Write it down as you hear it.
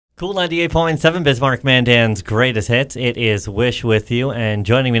Cool 98.7 Bismarck Mandan's greatest hits. It is Wish with you. And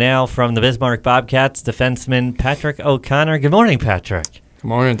joining me now from the Bismarck Bobcats, defenseman Patrick O'Connor. Good morning, Patrick. Good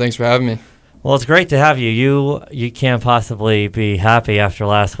morning. Thanks for having me. Well, it's great to have you. You can't possibly be happy after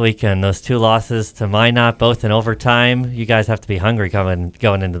last weekend. Those two losses to Minot, both in overtime. You guys have to be hungry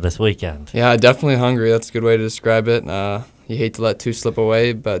going into this weekend. Yeah, definitely hungry. That's a good way to describe it. You hate to let two slip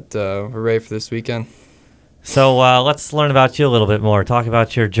away, but we're ready for this weekend. So let's learn about you a little bit more. Talk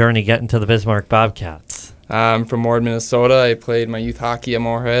about your journey getting to the Bismarck Bobcats. I'm from Moorhead, Minnesota. I played my youth hockey at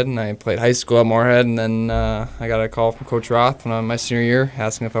Moorhead, and I played high school at Moorhead, and then I got a call from Coach Roth when I was my senior year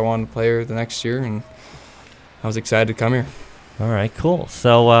asking if I wanted to play here the next year, and I was excited to come here. All right, cool.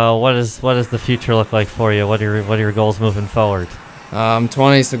 So what does the future look like for you? What are your goals moving forward? I'm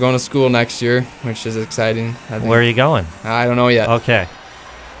 20, so going to school next year, which is exciting. Where are you going? I don't know yet. Okay.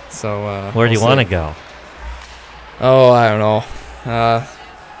 So where do you want to go? Oh, I don't know.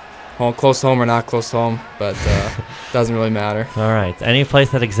 Well, close to home or not close to home, but doesn't really matter. All right. Any place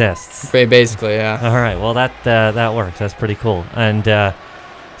that exists. Basically, yeah. All right. Well, that works. That's pretty cool. And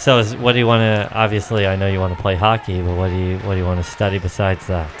so, what do you want to? Obviously, I know you want to play hockey, but what do you want to study besides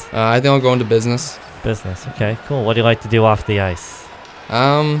that? I think I'll go into business. Business. Okay. Cool. What do you like to do off the ice?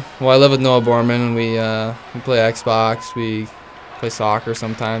 Well, I live with Noah Borman, and we play Xbox. We play soccer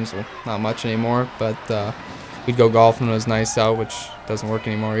sometimes. Well, not much anymore, but. We'd go golfing when it was nice out, which doesn't work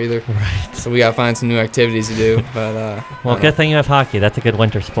anymore either. Right. So we got to find some new activities to do. But well, good thing you have hockey. That's a good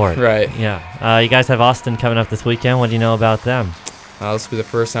winter sport. Right. Yeah. You guys have Austin coming up this weekend. What do you know about them? This will be the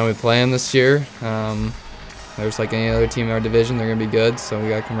first time we play them this year. There's like any other team in our division. They're going to be good, so we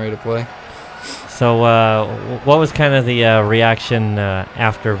got to come ready to play. So what was kind of the reaction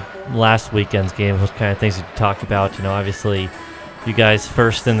after last weekend's game? What kind of things you talked about? You know, obviously, you guys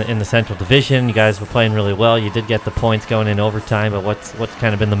first in the Central Division. You guys were playing really well. You did get the points going in overtime, but what's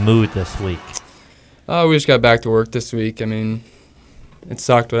kind of been the mood this week? We just got back to work this week. I mean, it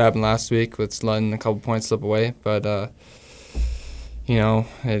sucked what happened last week with letting a couple points slip away, but you know,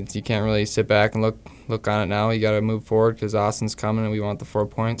 you can't really sit back and look on it now. You got to move forward because Austin's coming and we want the 4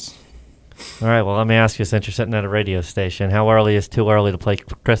 points. All right, well, let me ask you, since you're sitting at a radio station, how early is too early to play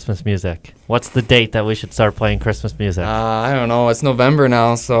Christmas music? What's the date that we should start playing Christmas music? I don't know. It's November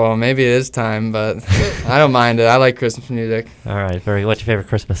now, so maybe it is time, but I don't mind it. I like Christmas music. All right, what's your favorite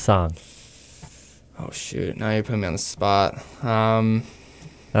Christmas song? Oh, shoot. Now you're putting me on the spot.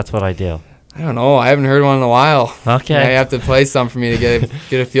 That's what I do. I don't know. I haven't heard one in a while. Okay. Yeah, you have to play some for me to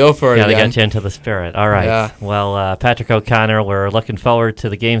get a feel for it Gotta again. get you into the spirit. All right. Yeah. Well, Patrick O'Connor, we're looking forward to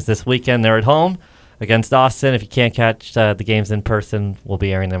the games this weekend. They're at home against Austin. If you can't catch the games in person, we'll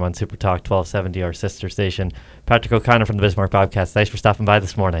be airing them on Super Talk 1270, our sister station. Patrick O'Connor from the Bismarck Bobcats. Thanks for stopping by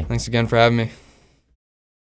this morning. Thanks again for having me.